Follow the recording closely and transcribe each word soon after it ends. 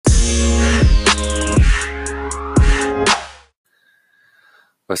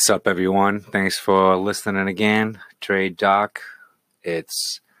What's up, everyone? Thanks for listening again. Trade Doc.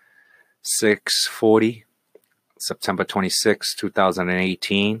 It's 6:40, September 26,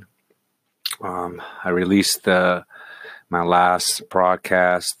 2018. I released my last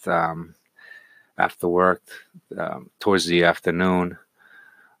broadcast after work towards the afternoon.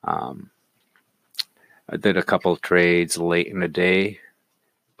 I did a couple of trades late in the day,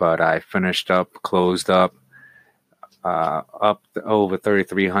 but I closed up over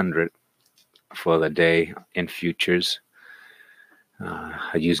 3,300 for the day in futures.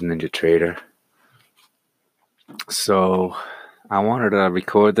 I use NinjaTrader. So I wanted to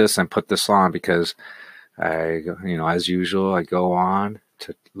record this and put this on because as usual, I go on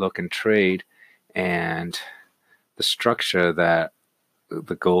to look and trade, and the structure that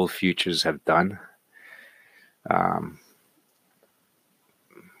the gold futures have done.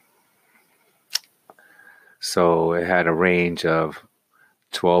 So it had a range of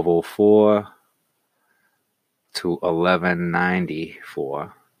 1204 to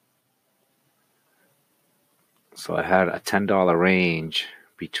 1194. So I had a $10 range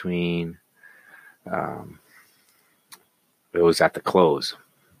between, it was at the close,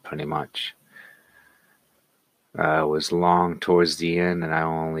 pretty much. I was long towards the end, and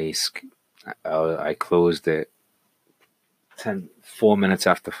I closed it 4 minutes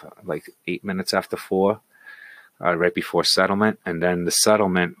after, like 8 minutes after 4, right before settlement. And then what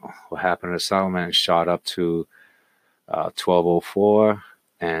happened to the settlement, it shot up to 1204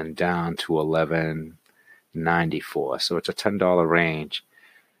 and down to 1194. So it's a $10 range.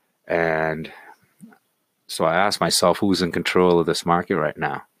 And so I asked myself, who's in control of this market right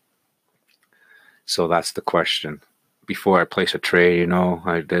now? So that's the question. Before I place a trade,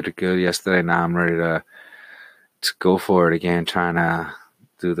 I did it good yesterday. Now I'm ready to go for it again, trying to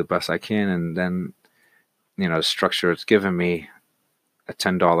do the best I can. And then, the structure it's given me a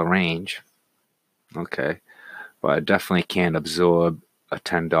 $10 range. Okay. But I definitely can't absorb a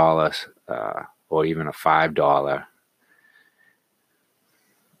 $10 or even a $5,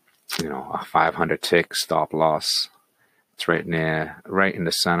 a 500 tick stop loss. It's right in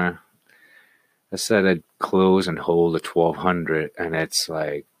the center. I said I'd close and hold at 1200, and it's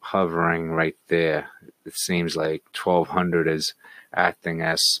like hovering right there. It seems like 1200 is acting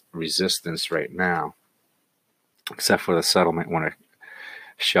as resistance right now, except for the settlement when it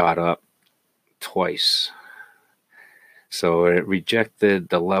shot up twice. So it rejected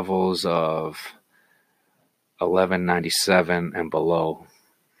the levels of 1197 and below.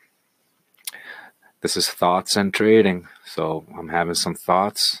 This is thoughts and trading. So I'm having some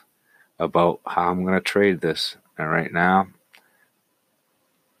thoughts about how I'm going to trade this. And right now,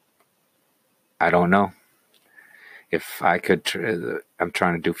 I don't know. If I could, I'm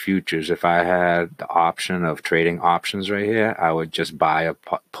trying to do futures. If I had the option of trading options right here, I would just buy a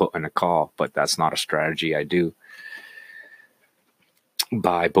put and a call. But that's not a strategy I do.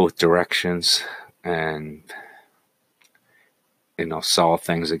 Buy both directions and sell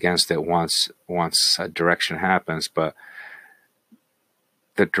things against it once a direction happens. But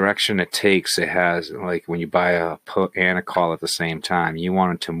the direction it takes, it has, like when you buy a put and a call at the same time, you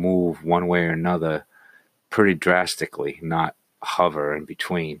want it to move one way or another pretty drastically, not hover in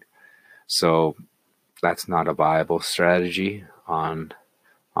between. So that's not a viable strategy on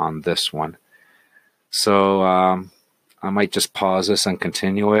this one. So I might just pause this and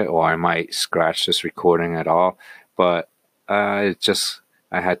continue it, or I might scratch this recording at all. But I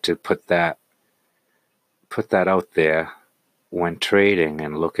had to put that out there. When trading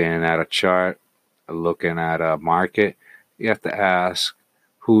and looking at a chart, looking at a market, you have to ask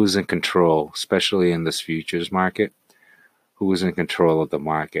who's in control, especially in this futures market. Who's in control of the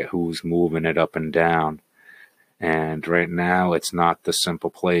market? Who's moving it up and down? And right now, it's not the simple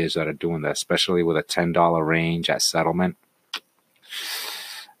players that are doing that, especially with a $10 range at settlement.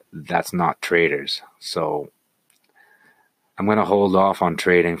 That's not traders. So I'm going to hold off on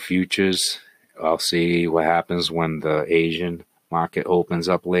trading futures. I'll see what happens when the Asian market opens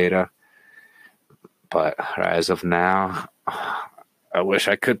up later. But as of now, I wish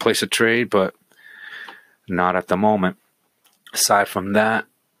I could place a trade, but not at the moment. Aside from that,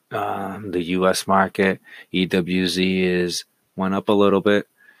 the U.S. market, EWZ went up a little bit.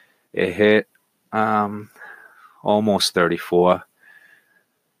 It hit almost 34.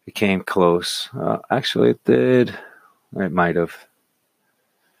 It came close. Actually, it did. It might have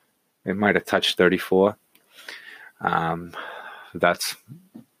touched 34. That's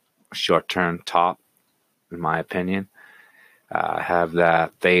a short-term top, in my opinion. I have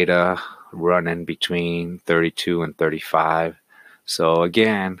that theta running between 32 and 35. So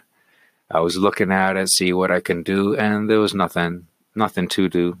again, I was looking at it, see what I can do, and there was nothing nothing to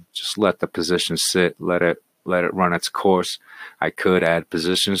do. Just let the position sit, let it run its course. I could add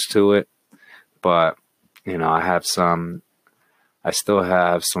positions to it, but I still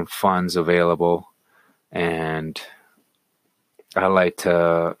have some funds available, and I like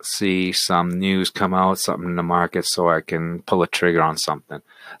to see some news come out, something in the market, so I can pull a trigger on something.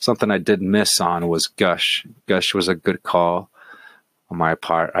 Something I did miss on was Gush. Gush was a good call on my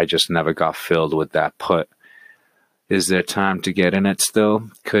part. I just never got filled with that put. Is there time to get in it still?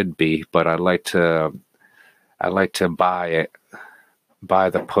 Could be, but I'd like to buy it, buy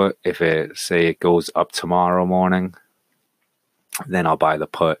the put. If it goes up tomorrow morning, then I'll buy the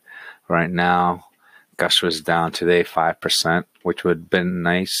put. Right now, Gush was down today 5%, which would have been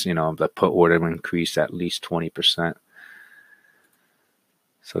nice. The put would have increased at least 20%.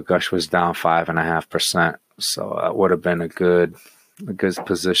 So Gush was down 5.5%. So that would have been a good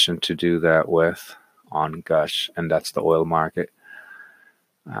position to do that with on Gush, and that's the oil market.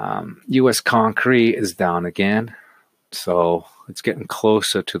 U.S. concrete is down again, so it's getting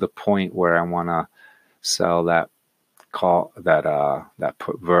closer to the point where I want to sell that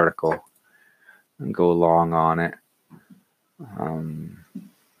put vertical and go long on it.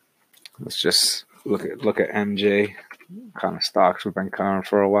 Let's just look at MJ. Kind of stocks we've been covering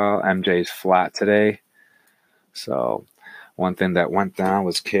for a while. MJ's flat today, so one thing that went down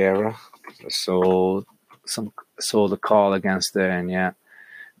was Cara. I sold a call against it, and yeah,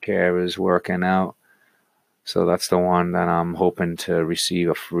 Cara is working out. So that's the one that I'm hoping to receive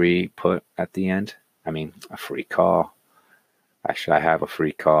a free put at the end. I mean, a free call. Actually, I have a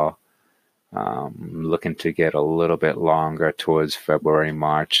free call. I'm looking to get a little bit longer towards February,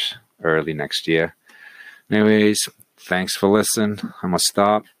 March, early next year. Anyways, thanks for listening. I'm going to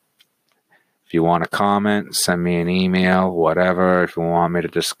stop. If you want to comment, send me an email, whatever. If you want me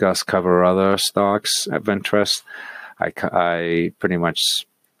to cover other stocks of interest, I pretty much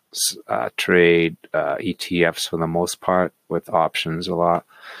trade ETFs for the most part, with options a lot.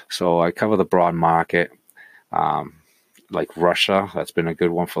 So I cover the broad market. Like Russia, that's been a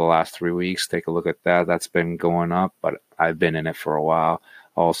good one for the last 3 weeks. Take a look at that. That's been going up, but I've been in it for a while.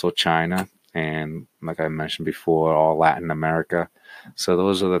 Also China, and like I mentioned before, all Latin America. So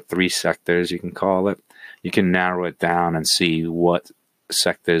those are the three sectors, you can call it. You can narrow it down and see what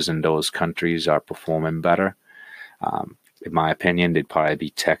sectors in those countries are performing better. In my opinion, they'd probably be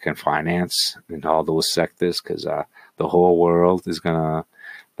tech and finance in all those sectors, because the whole world that's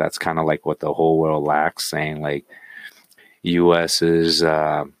kind of like what the whole world lacks, saying like U.S. is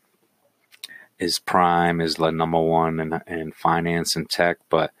prime, is the number one in finance and tech,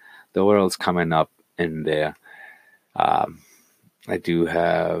 but the world's coming up in there. I do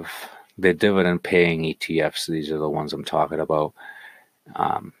have the dividend paying ETFs. These are the ones I'm talking about.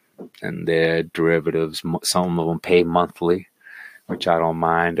 And their derivatives, some of them pay monthly, which I don't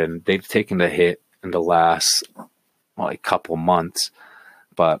mind. And they've taken the hit in the last couple months.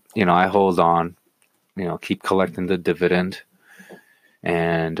 But, I hold on, keep collecting the dividend.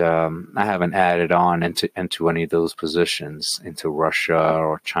 And I haven't added on into any of those positions, into Russia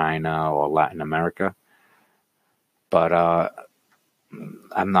or China or Latin America. But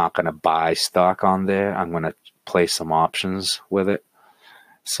I'm not going to buy stock on there. I'm going to play some options with it.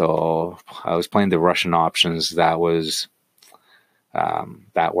 So I was playing the Russian options. That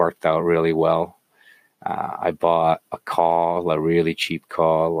worked out really well. I bought a call, a really cheap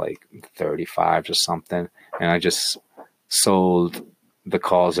call, like 35 or something, and I just sold the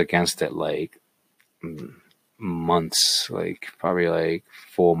calls against it like months, probably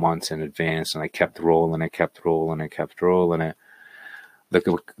 4 months in advance, and I kept rolling it.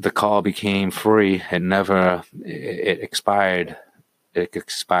 The call became free. It expired. It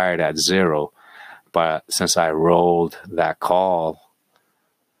expired at 0. But since I rolled that call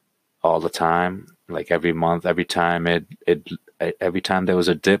all the time, like every month, every time there was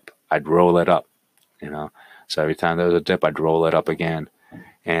a dip, I'd roll it up, So every time there was a dip, I'd roll it up again.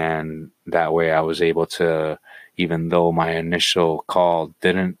 And that way I was able to, even though my initial call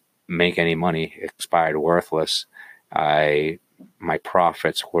didn't make any money, expired worthless, my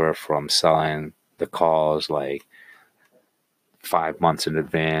profits were from selling the calls like 5 months in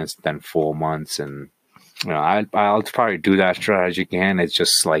advance, then 4 months. And, I'll probably do that strategy again. It's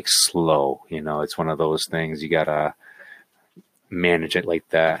just like slow, it's one of those things you gotta manage it like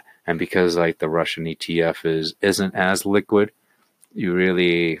that. And because like the Russian ETF isn't as liquid,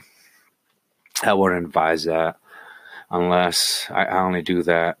 I wouldn't advise that unless I only do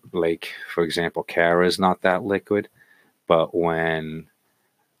that. Like, for example, Cara is not that liquid, but when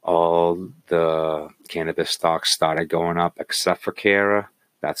all the cannabis stocks started going up except for Cara,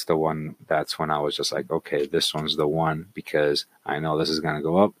 that's the one. That's when I was just like, okay, this one's the one, because I know this is going to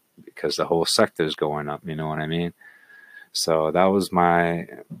go up because the whole sector is going up. You know what I mean? So that was my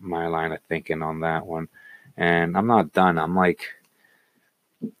line of thinking on that one. And I'm not done. I'm like,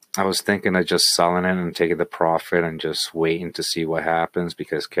 I was thinking of just selling it and taking the profit and just waiting to see what happens,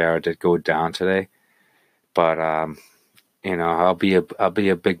 because Kara did go down today. But I'll be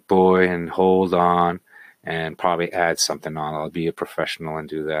a big boy and hold on and probably add something on. I'll be a professional and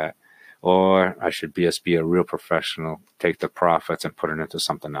do that. Or I should just be a real professional, take the profits and put it into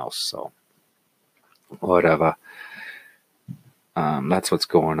something else. So whatever. That's what's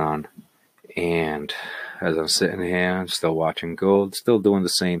going on. And as I'm sitting here, I'm still watching gold, still doing the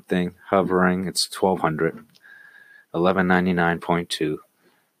same thing, hovering. It's 1200, 1199.2.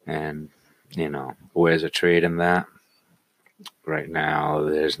 And, where's a trade in that? Right now,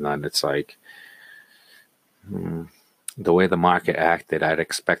 there's none. It's like, the way the market acted, I'd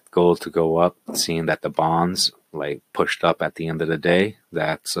expect gold to go up, seeing that the bonds like pushed up at the end of the day.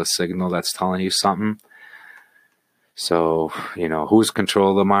 That's a signal that's telling you something. So, who's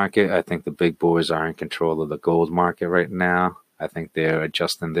control of the market? I think the big boys are in control of the gold market right now. I think they're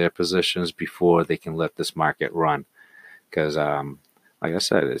adjusting their positions before they can let this market run. Because, like I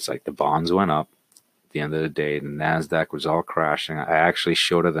said, it's like the bonds went up. At the end of the day, the NASDAQ was all crashing. I actually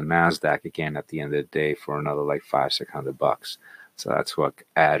showed her the NASDAQ again at the end of the day for another like $500-600. So that's what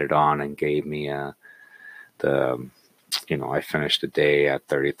added on and gave me I finished the day at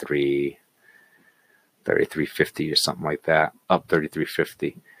 33.50 or something like that, up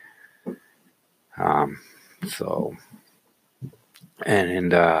 33.50. So, and in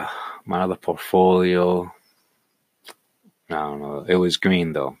my other portfolio, I don't know, it was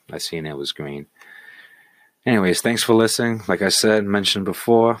green though. I seen it was green. Anyways, thanks for listening. Like I said, mentioned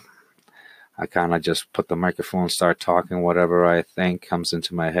before, I kind of just put the microphone, start talking whatever I think comes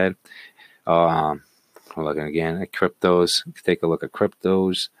into my head. I'm looking again at cryptos. Take a look at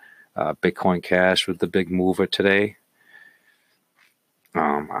cryptos. Bitcoin Cash was the big mover today.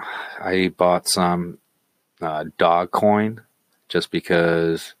 I bought some Dogcoin just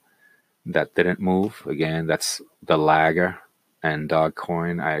because that didn't move. Again, that's the lagger. And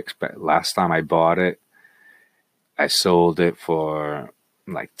Dogcoin, I expect last time I bought it, I sold it for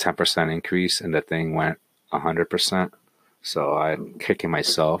like 10% increase, and the thing went 100%. So I'm kicking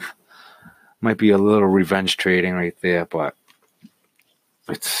myself. Might be a little revenge trading right there, but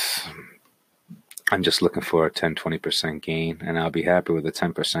I'm just looking for a 10-20% gain, and I'll be happy with a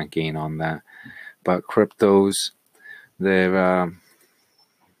 10% gain on that. But cryptos, they're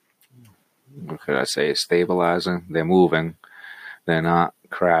what could I say, stabilizing. They're moving. They're not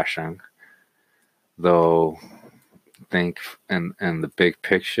crashing. Though I think in the big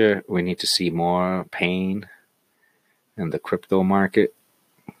picture, we need to see more pain in the crypto market.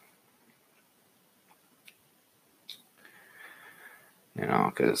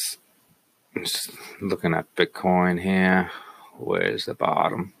 Because I'm just looking at Bitcoin here. Where's the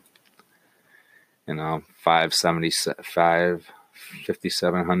bottom? 575,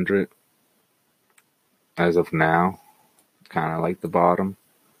 5,700 as of now. Kind of like the bottom.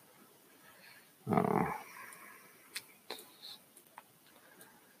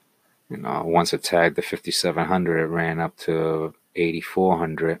 Once it tagged the 5,700, it ran up to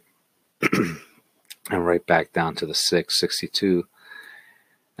 8,400 and right back down to the 662.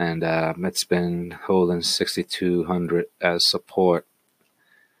 And it's been holding 6,200 as support.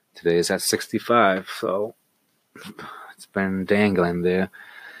 Today is at 65, so it's been dangling there.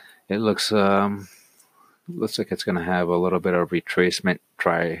 It looks like it's going to have a little bit of retracement,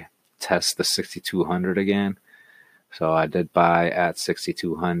 try test the 6,200 again. So I did buy at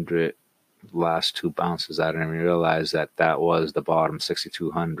 6,200. Last two bounces, I didn't realize that was the bottom,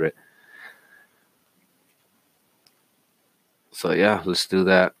 6,200. So yeah, let's do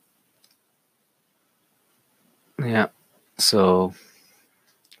that. Yeah, so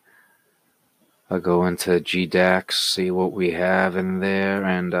I'll go into GDAX, see what we have in there,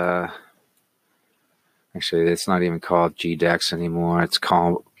 and actually it's not even called GDAX anymore. It's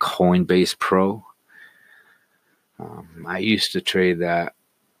called Coinbase Pro. I used to trade that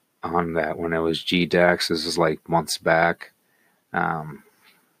on that when it was GDAX. This is like months back. I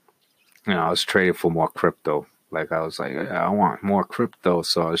was trading for more crypto. Like I was like, I want more crypto,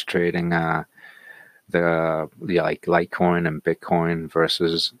 so I was trading the like Litecoin and Bitcoin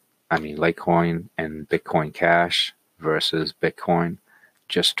versus, Litecoin and Bitcoin Cash versus Bitcoin.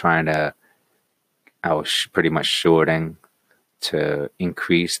 Just trying to, I was pretty much shorting to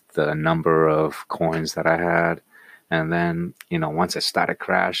increase the number of coins that I had. And then, once it started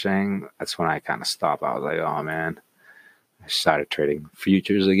crashing, that's when I kind of stopped. I was like, oh man, I started trading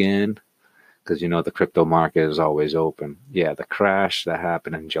futures again because the crypto market is always open. Yeah, the crash that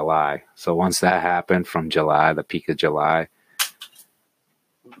happened in July. So once that happened from July, the peak of July,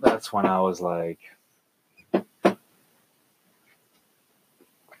 that's when I was like,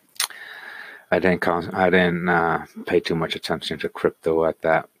 I didn't pay too much attention to crypto at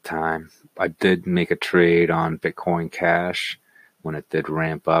that time. I did make a trade on Bitcoin Cash when it did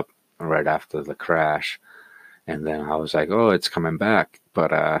ramp up right after the crash, and then I was like, oh, it's coming back.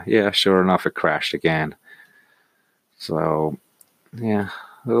 But yeah, sure enough, it crashed again. So yeah,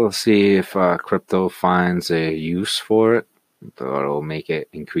 we'll see if crypto finds a use for it. It'll make it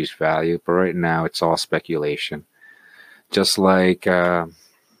increase value. But right now, it's all speculation. Just like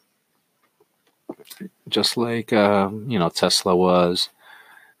Tesla was,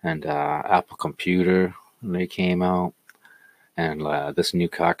 and Apple Computer when they came out, and this new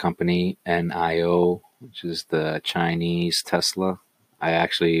car company NIO, which is the Chinese Tesla. I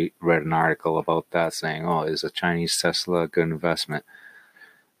actually read an article about that saying, "Oh, is a Chinese Tesla a good investment?"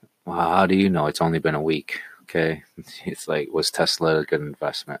 Well, how do you know? It's only been a week. Okay, it's like, was Tesla a good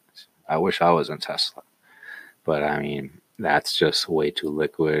investment? I wish I was in Tesla, but I mean, that's just way too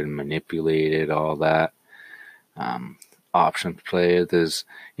liquid, manipulated, all that. Um, Option play. There's,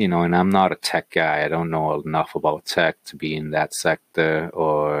 and I'm not a tech guy. I don't know enough about tech to be in that sector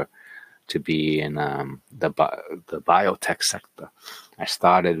or to be in the biotech sector. I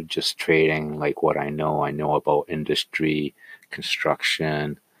started just trading like what I know. I know about industry,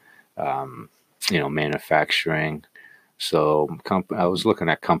 construction, manufacturing. So I was looking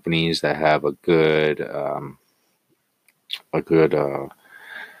at companies that have a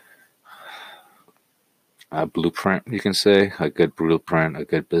blueprint, you can say, a good blueprint, a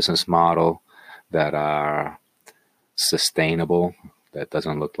good business model that are sustainable, that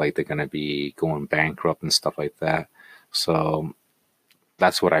doesn't look like they're going to be going bankrupt and stuff like that. So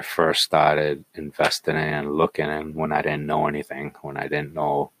that's what I first started investing in and looking in when I didn't know anything, when I didn't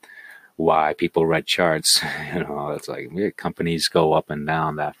know why people read charts. It's like, yeah, companies go up and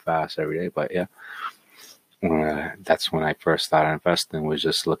down that fast every day. But yeah, that's when I first started investing, was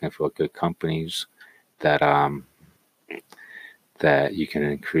just looking for good companies that that you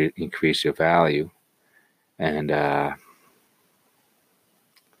can increase your value. And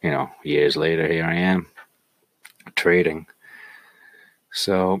years later, here I am trading.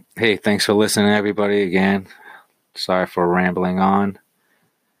 So hey, thanks for listening, everybody. Again, sorry for rambling on.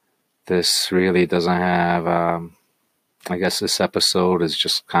 This really doesn't have I guess this episode is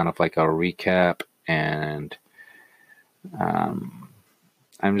just kind of like a recap, and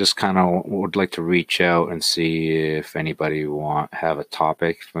I'm just kind of would like to reach out and see if anybody have a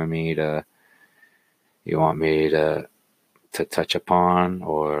topic for me you want me to touch upon,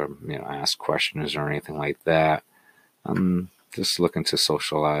 or ask questions or anything like that. I'm just looking to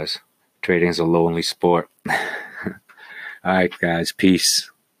socialize. Trading is a lonely sport. All right, guys, peace.